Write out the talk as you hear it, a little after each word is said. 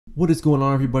What is going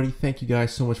on, everybody? Thank you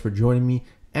guys so much for joining me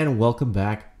and welcome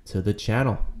back to the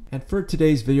channel. And for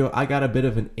today's video, I got a bit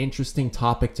of an interesting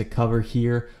topic to cover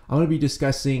here. I'm going to be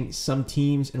discussing some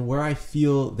teams and where I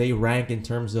feel they rank in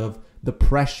terms of the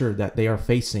pressure that they are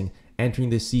facing entering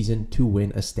this season to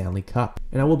win a Stanley Cup.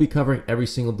 And I will be covering every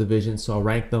single division, so I'll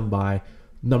rank them by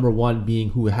number 1 being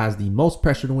who has the most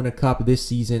pressure to win a cup this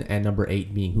season, and number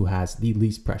 8 being who has the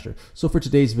least pressure. So for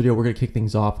today's video, we're going to kick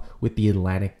things off with the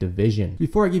Atlantic Division.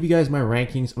 Before I give you guys my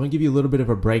rankings, I'm going to give you a little bit of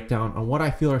a breakdown on what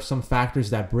I feel are some factors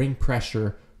that bring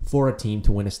pressure for a team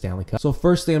to win a Stanley Cup. So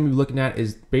first thing I'm going to be looking at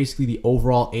is basically the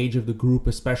overall age of the group,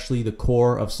 especially the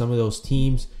core of some of those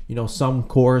teams. You know, some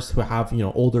cores who have,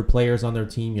 older players on their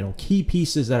team, key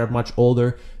pieces that are much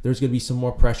older. There's going to be some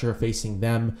more pressure facing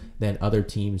them than other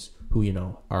teams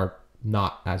who, are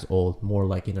not as old, more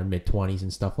like in their mid-20s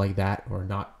and stuff like that, or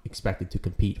not expected to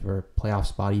compete for a playoff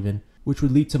spot even. Which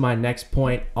would lead to my next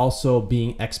point also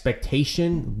being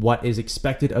expectation. What is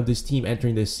expected of this team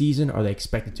entering this season? Are they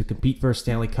expected to compete for a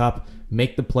Stanley Cup,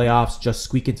 make the playoffs, just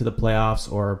squeak into the playoffs,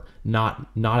 or not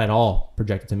at all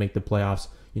projected to make the playoffs?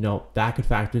 That could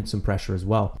factor in some pressure as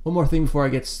well. One more thing before I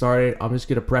get started, I'm just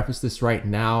going to preface this right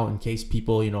now in case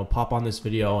people, pop on this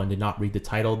video and did not read the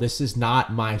title. This is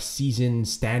not my season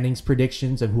standings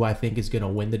predictions of who I think is going to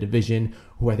win the division,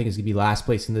 who I think is going to be last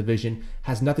place in the division.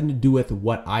 Has nothing to do with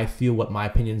what I feel, what my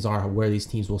opinions are, where these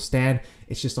teams will stand.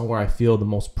 It's just on where I feel the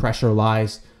most pressure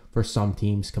lies for some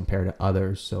teams compared to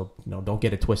others. So, don't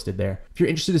get it twisted there. If you're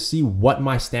interested to see what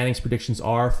my standings predictions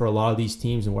are for a lot of these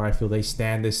teams and where I feel they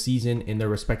stand this season in their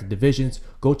respective divisions,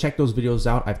 go check those videos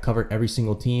out. I've covered every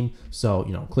single team. So,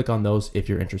 click on those if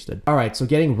you're interested. All right, so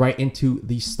getting right into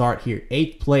the start here.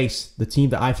 8th place, the team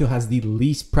that I feel has the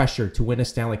least pressure to win a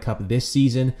Stanley Cup this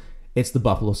season, it's the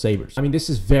Buffalo Sabres. I mean, this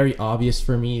is very obvious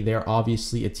for me. They're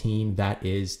obviously a team that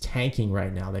is tanking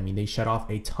right now. I mean, they shut off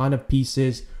a ton of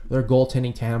pieces. Their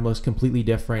goaltending tandem looks completely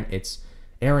different. It's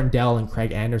Aaron Dell and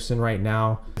Craig Anderson right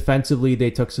now. Defensively,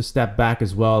 they took a step back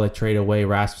as well. They traded away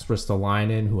Rasmus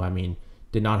Ristolainen, who,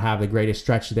 did not have the greatest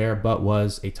stretch there, but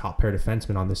was a top pair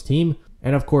defenseman on this team.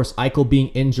 And of course, Eichel being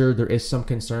injured, there is some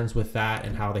concerns with that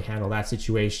and how they handle that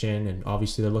situation. And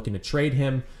obviously, they're looking to trade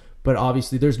him. But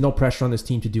obviously, there's no pressure on this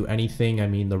team to do anything. I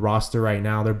mean, the roster right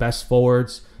now, their best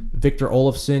forwards, Victor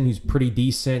Olofsson, who's pretty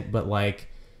decent, but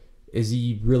is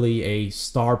he really a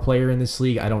star player in this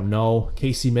league? I don't know.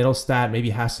 Casey Middlestat maybe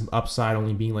has some upside,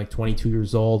 only being 22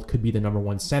 years old. Could be the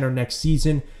 #1 center next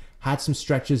season. Had some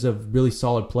stretches of really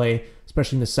solid play,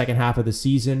 especially in the second half of the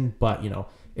season. But,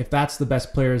 if that's the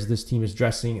best players this team is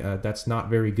dressing, that's not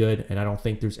very good. And I don't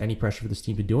think there's any pressure for this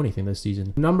team to do anything this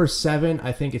season. Number 7,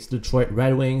 I think it's Detroit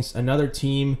Red Wings. Another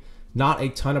team, not a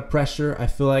ton of pressure. I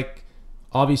feel like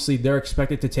obviously they're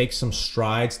expected to take some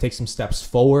strides, take some steps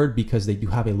forward because they do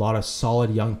have a lot of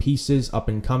solid young pieces up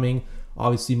and coming.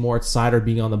 Obviously, Moritz Seider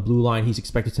being on the blue line, he's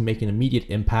expected to make an immediate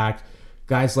impact.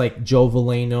 Guys like Joe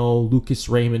Veleno, Lucas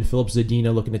Raymond, Philip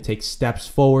Zadina looking to take steps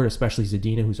forward, especially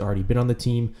Zadina, who's already been on the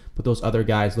team. But those other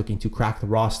guys looking to crack the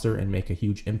roster and make a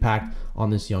huge impact on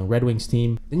this young Red Wings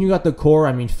team. Then you got the core.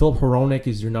 I mean, Filip Hronek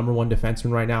is your #1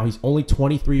 defenseman right now. He's only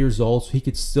 23 years old, so he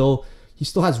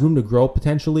still has room to grow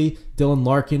potentially. Dylan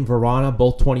Larkin, Verana,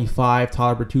 both 25.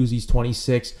 Tyler Bertuzzi's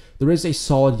 26. There is a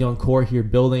solid young core here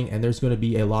building, and there's going to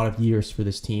be a lot of years for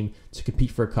this team to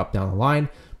compete for a cup down the line.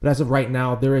 But as of right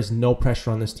now, there is no pressure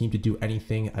on this team to do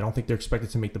anything. I don't think they're expected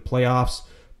to make the playoffs,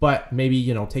 but maybe,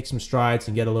 take some strides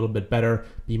and get a little bit better,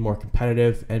 be more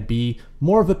competitive, and be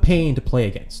more of a pain to play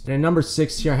against. And at number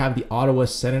 6 here, I have the Ottawa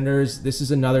Senators. This is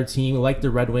another team like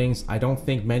the Red Wings. I don't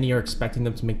think many are expecting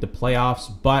them to make the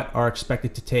playoffs, but are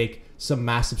expected to take some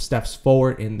massive steps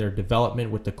forward in their development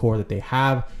with the core that they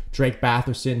have. Drake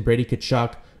Batherson, Brady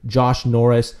Tkachuk, Josh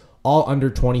Norris, all under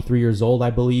 23 years old,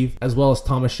 I believe, as well as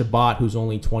Thomas Chabot, who's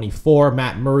only 24.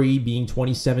 Matt Murray being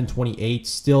 27, 28,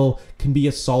 still can be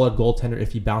a solid goaltender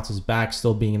if he bounces back,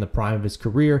 still being in the prime of his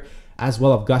career, as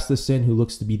well as Gustafsson, who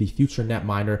looks to be the future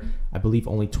netminder, I believe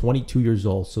only 22 years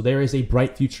old. So there is a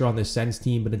bright future on this Sens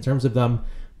team, but in terms of them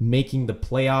making the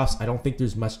playoffs, I don't think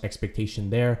there's much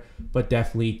expectation there, but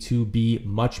definitely to be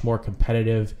much more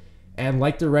competitive. And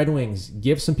like the Red Wings,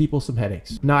 give some people some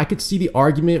headaches. Now, I could see the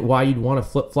argument why you'd want to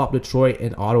flip-flop Detroit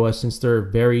and Ottawa since they're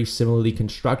very similarly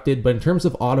constructed. But in terms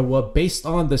of Ottawa, based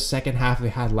on the second half they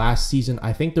had last season,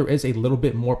 I think there is a little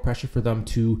bit more pressure for them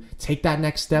to take that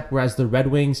next step. Whereas the Red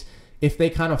Wings, if they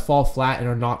kind of fall flat and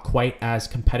are not quite as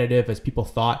competitive as people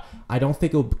thought, I don't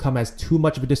think it will become as too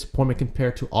much of a disappointment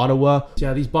compared to Ottawa. So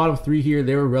yeah, these bottom 3 here,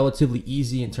 they were relatively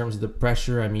easy in terms of the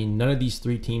pressure. I mean, none of these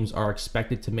 3 teams are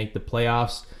expected to make the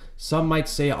playoffs. Some might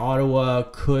say Ottawa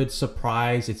could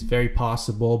surprise. It's very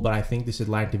possible, but I think this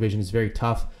Atlantic Division is very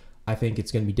tough. I think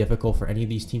it's going to be difficult for any of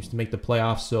these teams to make the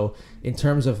playoffs. So in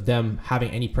terms of them having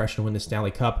any pressure to win the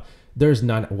Stanley Cup, there's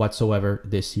none whatsoever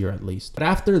this year at least. But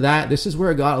after that, this is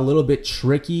where it got a little bit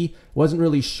tricky. Wasn't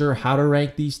really sure how to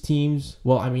rank these teams.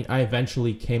 Well, I mean, I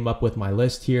eventually came up with my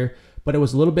list here, but it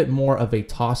was a little bit more of a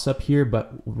toss-up here,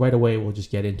 but right away, we'll just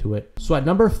get into it. So at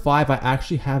number 5, I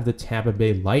actually have the Tampa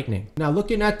Bay Lightning. Now,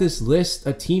 looking at this list,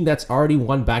 a team that's already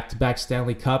won back-to-back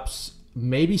Stanley Cups,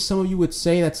 maybe some of you would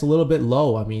say that's a little bit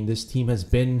low. I mean, this team has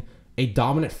been a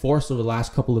dominant force over the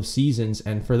last couple of seasons,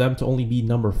 and for them to only be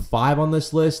number 5 on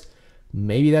this list,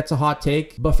 maybe that's a hot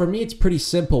take. But for me, it's pretty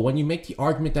simple. When you make the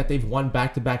argument that they've won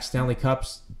back-to-back Stanley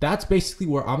Cups, that's basically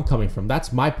where I'm coming from.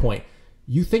 That's my point.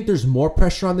 You think there's more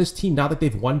pressure on this team now that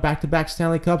they've won back-to-back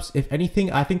Stanley Cups? If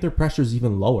anything, I think their pressure is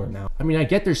even lower now. I mean, I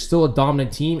get they're still a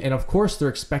dominant team, and of course they're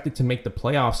expected to make the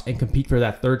playoffs and compete for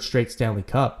that 3rd straight Stanley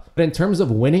Cup. But in terms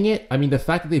of winning it, I mean, the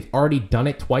fact that they've already done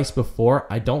it twice before,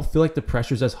 I don't feel like the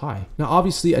pressure's as high. Now,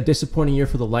 obviously, a disappointing year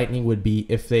for the Lightning would be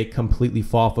if they completely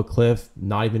fall off a cliff,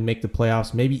 not even make the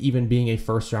playoffs, maybe even being a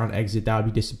 1st-round exit. That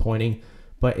would be disappointing.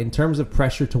 But in terms of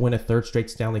pressure to win a 3rd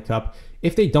straight Stanley Cup,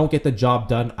 if they don't get the job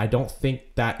done, I don't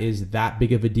think that is that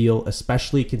big of a deal,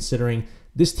 especially considering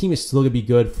this team is still going to be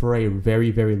good for a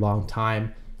very, very long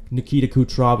time. Nikita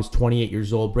Kucherov is 28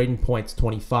 years old. Braden Point's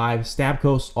 25.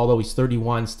 Stamkos, although he's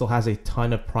 31, still has a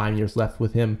ton of prime years left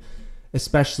with him,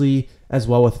 especially as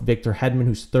well with Victor Hedman,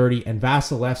 who's 30, and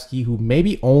Vasilevsky, who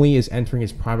maybe only is entering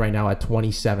his prime right now at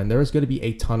 27. There is going to be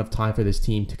a ton of time for this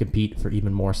team to compete for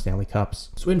even more Stanley Cups.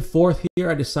 So in 4th here,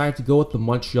 I decided to go with the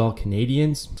Montreal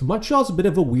Canadiens. So Montreal's a bit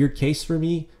of a weird case for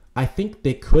me. I think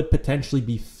they could potentially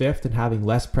be 5th and having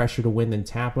less pressure to win than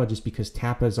Tampa, just because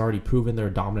Tampa has already proven they're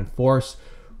a dominant force.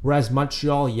 Whereas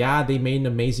Montreal, yeah, they made an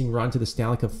amazing run to the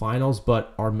Stanley Cup Finals,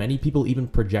 but are many people even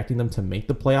projecting them to make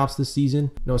the playoffs this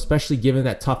season? You know, especially given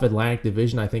that tough Atlantic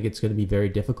Division, I think it's going to be very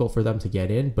difficult for them to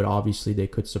get in, but obviously they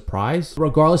could surprise.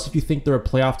 Regardless if you think they're a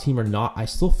playoff team or not, I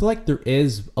still feel like there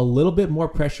is a little bit more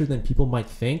pressure than people might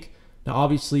think. Now,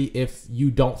 obviously, if you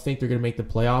don't think they're going to make the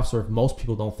playoffs, or if most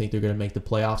people don't think they're going to make the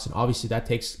playoffs, and obviously that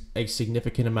takes a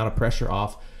significant amount of pressure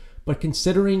off. But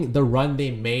considering the run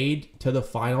they made to the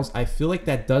finals, I feel like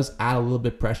that does add a little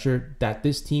bit of pressure that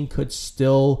this team could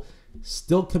still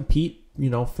compete, you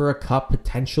know, for a cup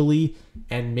potentially.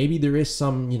 And maybe there is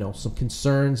some, you know, some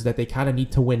concerns that they kind of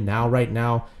need to win now, right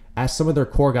now, as some of their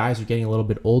core guys are getting a little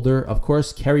bit older. Of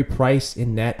course, Carey Price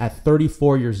in net at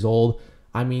 34 years old.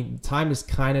 I mean, time is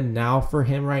kind of now for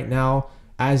him right now,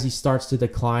 as he starts to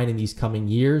decline in these coming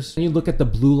years. When you look at the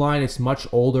blue line, it's much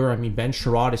older. I mean, Ben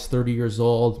Sherrod is 30 years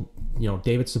old. You know,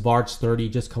 David Savard's 30,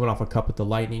 just coming off a cup with the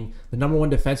Lightning. The number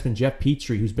 1 defenseman, Jeff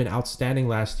Petrie, who's been outstanding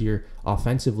last year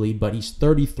offensively, but he's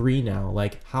 33 now.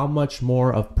 Like, how much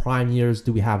more of prime years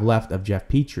do we have left of Jeff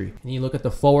Petrie? And you look at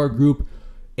the forward group,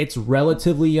 it's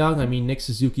relatively young. I mean, Nick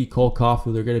Suzuki, Cole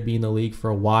Caulfield, they're going to be in the league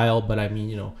for a while. But I mean,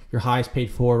 you know, your highest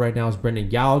paid forward right now is Brendan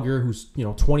Gallagher, who's, you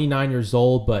know, 29 years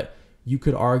old, but you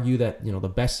could argue that, you know, the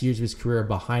best years of his career are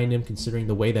behind him, considering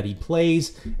the way that he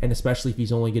plays, and especially if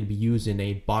he's only going to be used in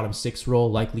a bottom 6 role.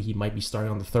 Likely he might be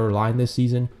starting on the 3rd line this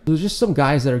season. There's just some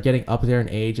guys that are getting up there in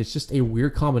age. It's just a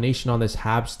weird combination on this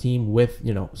Habs team with,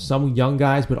 you know, some young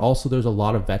guys, but also there's a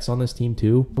lot of vets on this team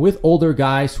too. With older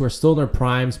guys who are still in their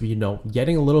primes, but, you know,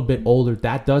 getting a little bit older,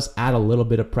 that does add a little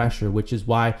bit of pressure, which is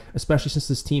why, especially since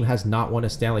this team has not won a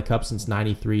Stanley Cup since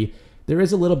 '93, there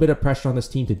is a little bit of pressure on this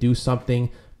team to do something,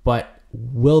 but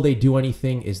will they do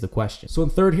anything is the question. So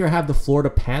in 3rd here, I have the Florida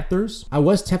Panthers. I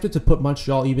was tempted to put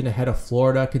Montreal even ahead of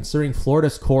Florida, considering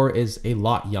Florida's core is a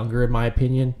lot younger in my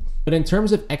opinion. But in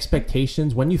terms of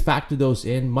expectations, when you factor those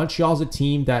in, Montreal's a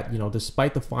team that, you know,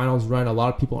 despite the finals run, a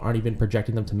lot of people aren't even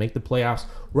projecting them to make the playoffs.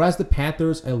 Whereas the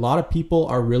Panthers, a lot of people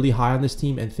are really high on this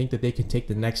team and think that they can take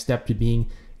the next step to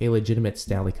being a legitimate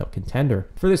Stanley Cup contender.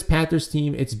 For this Panthers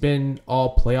team, it's been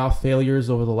all playoff failures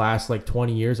over the last like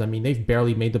 20 years. I mean, they've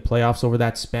barely made the playoffs over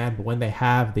that span, but when they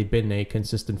have, they've been a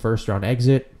consistent 1st-round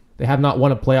exit. They have not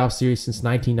won a playoff series since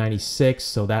 1996,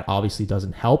 so that obviously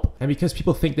doesn't help. And because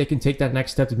people think they can take that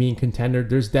next step to being contender,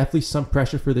 there's definitely some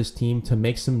pressure for this team to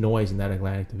make some noise in that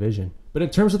Atlantic Division. But in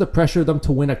terms of the pressure of them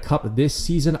to win a cup this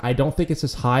season, I don't think it's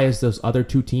as high as those other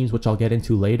 2 teams, which I'll get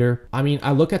into later. I mean,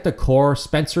 I look at the core.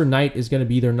 Spencer Knight is going to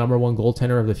be their number 1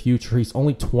 goaltender of the future. He's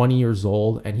only 20 years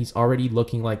old, and he's already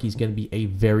looking like he's going to be a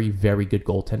very, very good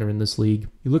goaltender in this league.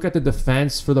 You look at the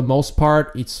defense, for the most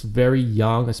part, it's very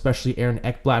young, especially Aaron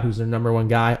Ekblad, who's their number 1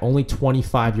 guy, only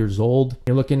 25 years old.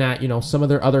 You're looking at, you know, some of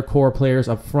their other core players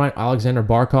up front. Alexander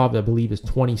Barkov, I believe, is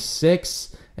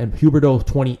 26. and Huberdeau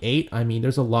 28. I mean,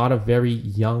 there's a lot of very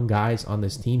young guys on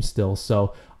this team still.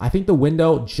 So I think the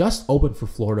window just opened for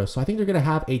Florida. So I think they're going to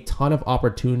have a ton of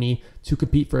opportunity to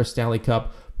compete for a Stanley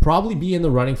Cup, probably be in the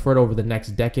running for it over the next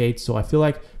decade. So I feel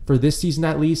like for this season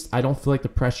at least, I don't feel like the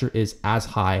pressure is as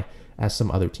high as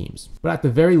some other teams. But at the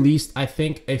very least, I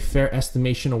think a fair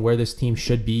estimation of where this team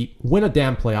should be: win a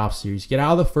damn playoff series, get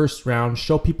out of the first round,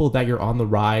 show people that you're on the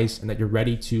rise and that you're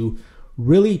ready to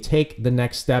really take the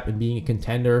next step in being a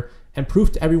contender, and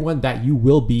prove to everyone that you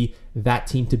will be that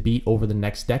team to beat over the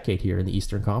next decade here in the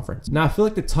Eastern Conference. Now, I feel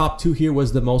like the top two here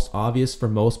was the most obvious for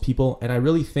most people, and I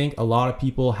really think a lot of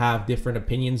people have different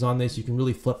opinions on this. You can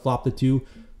really flip-flop the two,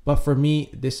 but for me,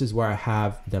 this is where I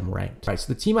have them ranked. All right,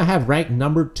 so the team I have ranked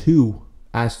number 2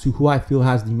 as to who I feel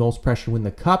has the most pressure to win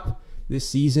the Cup this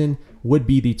season would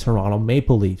be the Toronto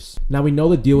Maple Leafs. Now, we know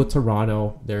the deal with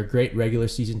Toronto. They're a great regular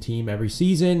season team every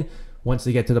season. Once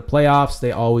they get to the playoffs,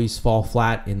 they always fall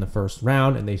flat in the first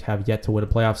round, and they have yet to win a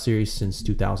playoff series since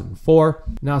 2004.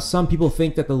 Now, some people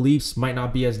think that the Leafs might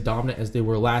not be as dominant as they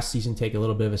were last season, take a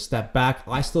little bit of a step back.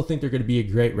 I still think they're going to be a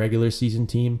great regular season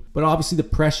team, but obviously the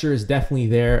pressure is definitely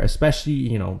there, especially,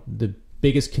 you know, the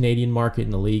biggest Canadian market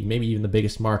in the league, maybe even the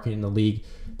biggest market in the league.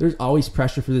 There's always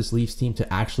pressure for this Leafs team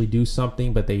to actually do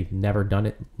something, but they've never done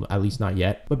it, at least not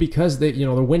yet. But because they, you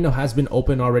know, the window has been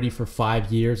open already for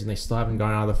 5 years and they still haven't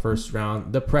gone out of the first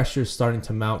round, the pressure is starting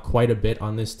to mount quite a bit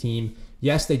on this team.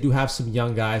 Yes, they do have some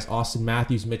young guys, Austin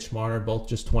Matthews, Mitch Marner, both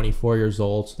just 24 years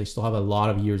old, so they still have a lot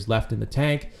of years left in the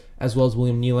tank, as well as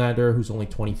William Nylander, who's only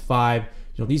 25.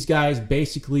 You know, these guys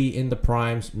basically in the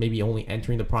primes, maybe only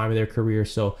entering the prime of their career.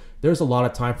 So there's a lot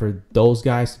of time for those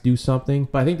guys to do something.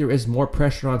 But I think there is more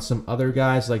pressure on some other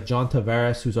guys like John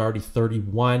Tavares, who's already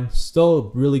 31, still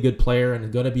a really good player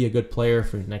and going to be a good player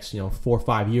for the next, 4 or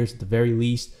 5 years at the very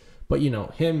least. But,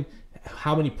 him,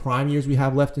 how many prime years we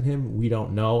have left in him, we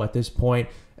don't know at this point.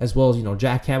 As well as,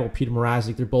 Jack Campbell, Peter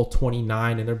Mrazek, they're both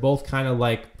 29 and they're both kind of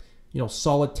like,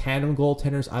 solid tandem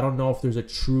goaltenders. I don't know if there's a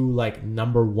true like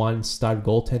number one stud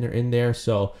goaltender in there.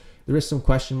 So there is some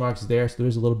question marks there. So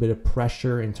there's a little bit of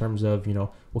pressure in terms of,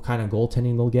 what kind of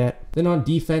goaltending they'll get. Then on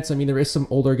defense, I mean, there is some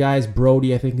older guys.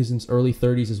 Brody, I think, is in his early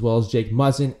 30s, as well as Jake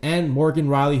Muzzin and Morgan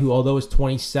Riley, who, although is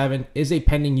 27, is a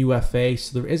pending UFA.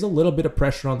 So there is a little bit of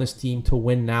pressure on this team to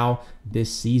win now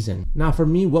this season. Now, for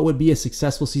me, what would be a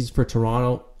successful season for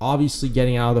Toronto? Obviously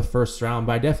getting out of the first round,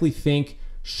 but I definitely think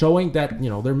showing that,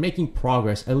 they're making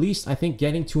progress. At least I think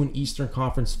getting to an Eastern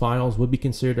Conference Finals would be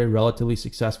considered a relatively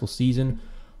successful season.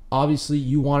 Obviously,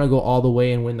 you want to go all the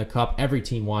way and win the Cup. Every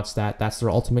team wants that. That's their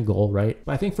ultimate goal, right?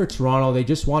 But I think for Toronto, they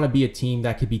just want to be a team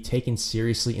that could be taken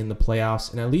seriously in the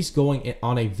playoffs, and at least going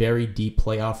on a very deep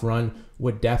playoff run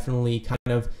would definitely kind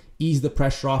of ease the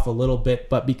pressure off a little bit.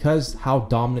 But because how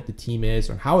dominant the team is,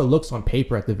 or how it looks on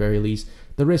paper at the very least,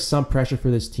 there is some pressure for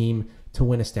this team to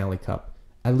win a Stanley Cup,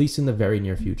 at least in the very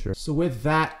near future. So with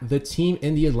that, the team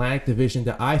in the Atlantic Division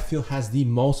that I feel has the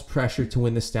most pressure to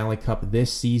win the Stanley Cup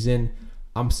this season,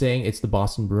 I'm saying it's the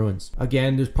Boston Bruins.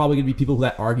 Again, there's probably going to be people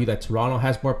that argue that Toronto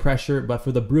has more pressure, but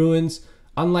for the Bruins,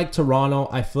 unlike Toronto,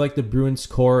 I feel like the Bruins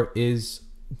core is,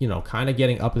 kind of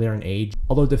getting up there in age.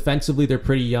 Although defensively, they're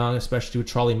pretty young, especially with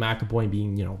Charlie McAvoy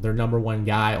being, their number one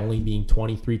guy, only being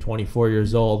 23, 24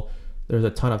 years old. There's a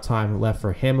ton of time left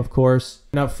for him, of course.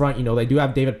 And up front, they do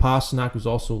have David Pastrnak, who's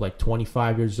also like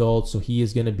 25 years old. So he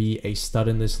is going to be a stud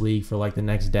in this league for like the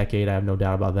next decade. I have no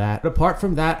doubt about that. But apart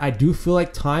from that, I do feel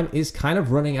like time is kind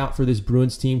of running out for this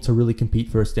Bruins team to really compete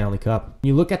for a Stanley Cup. When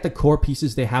you look at the core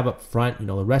pieces they have up front,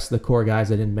 the rest of the core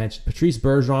guys I didn't mention. Patrice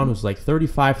Bergeron, who's like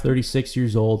 35, 36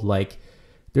 years old,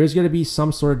 there's going to be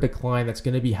some sort of decline that's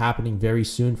going to be happening very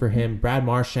soon for him. Brad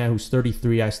Marchand, who's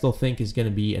 33, I still think is going to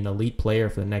be an elite player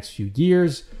for the next few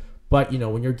years. But,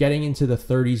 when you're getting into the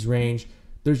 30s range,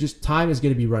 there's just time is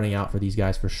going to be running out for these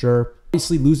guys for sure.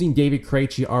 Obviously, losing David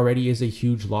Krejci already is a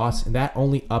huge loss, and that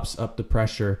only ups up the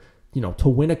pressure, to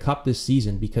win a cup this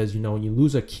season because, when you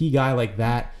lose a key guy like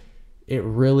that, it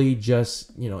really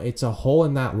just, it's a hole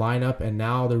in that lineup, and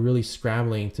now they're really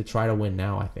scrambling to try to win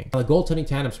now, I think. The goaltending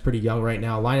tandem's pretty young right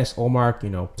now. Linus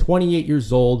Ullmark, 28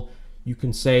 years old. You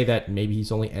can say that maybe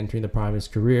he's only entering the prime of his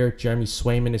career. Jeremy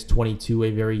Swayman is 22,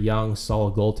 a very young,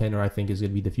 solid goaltender. I think is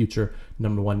going to be the future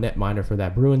 #1 netminder for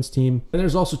that Bruins team. And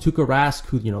there's also Tuukka Rask,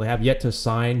 who, they have yet to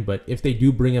sign, but if they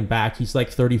do bring him back, he's like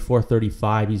 34,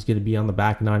 35. He's going to be on the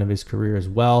back nine of his career as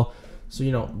well. So,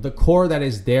 the core that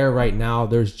is there right now,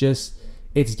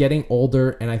 it's getting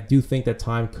older, and I do think that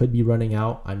time could be running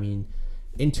out. I mean,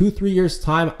 in 2-3 years'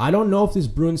 time, I don't know if this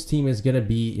Bruins team is going to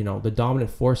be, the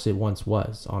dominant force it once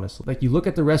was, honestly. Like, you look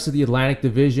at the rest of the Atlantic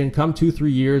Division, come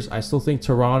 2-3 years, I still think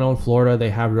Toronto and Florida, they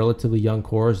have relatively young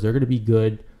cores. They're going to be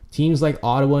good. Teams like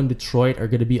Ottawa and Detroit are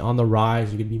going to be on the rise.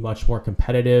 They're going to be much more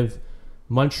competitive.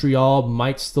 Montreal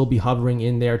might still be hovering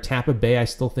in there. Tampa Bay, I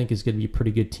still think, is going to be a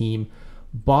pretty good team.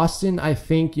 Boston, I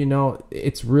think, now's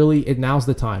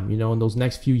the time. In those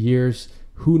next few years,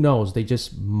 who knows? They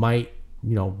just might,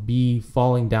 be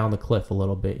falling down the cliff a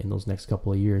little bit in those next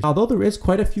couple of years. Although there is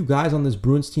quite a few guys on this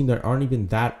Bruins team that aren't even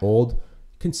that old,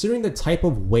 considering the type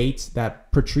of weight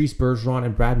that Patrice Bergeron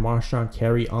and Brad Marchand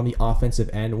carry on the offensive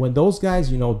end, when those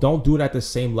guys, don't do it at the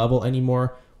same level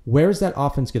anymore, where's that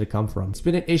offense going to come from? It's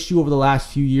been an issue over the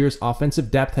last few years.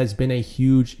 Offensive depth has been a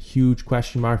huge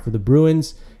question mark for the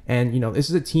Bruins. And, this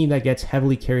is a team that gets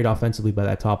heavily carried offensively by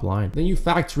that top line. Then you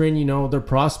factor in, their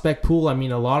prospect pool. I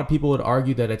mean, a lot of people would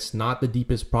argue that it's not the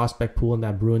deepest prospect pool in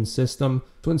that Bruins system.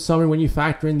 So in summary, when you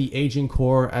factor in the aging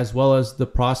core as well as the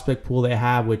prospect pool they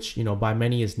have, which, by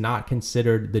many is not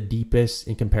considered the deepest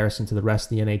in comparison to the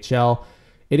rest of the NHL,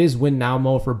 it is win now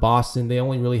mode for Boston. They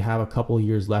only really have a couple of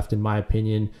years left, in my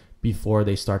opinion, before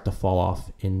they start to fall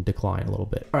off in decline a little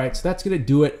bit. All right, so that's gonna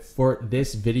do it for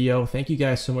this video. Thank you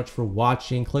guys so much for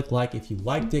watching. Click like if you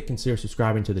liked it. Consider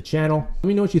subscribing to the channel. Let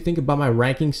me know what you think about my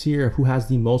rankings here. Who has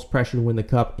the most pressure to win the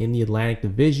cup in the Atlantic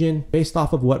Division? Based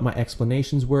off of what my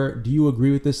explanations were, do you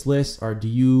agree with this list, or do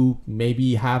you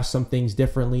maybe have some things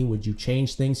differently? Would you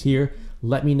change things here?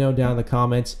 Let me know down in the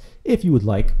comments if you would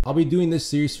like. I'll be doing this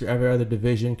series for every other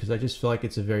division because I just feel like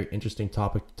it's a very interesting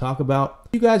topic to talk about.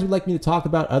 If you guys would like me to talk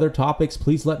about other topics,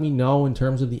 please let me know in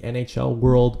terms of the NHL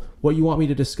world what you want me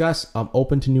to discuss. I'm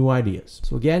open to new ideas.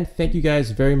 So again, thank you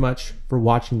guys very much for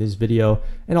watching this video,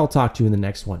 and I'll talk to you in the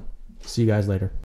next one. See you guys later.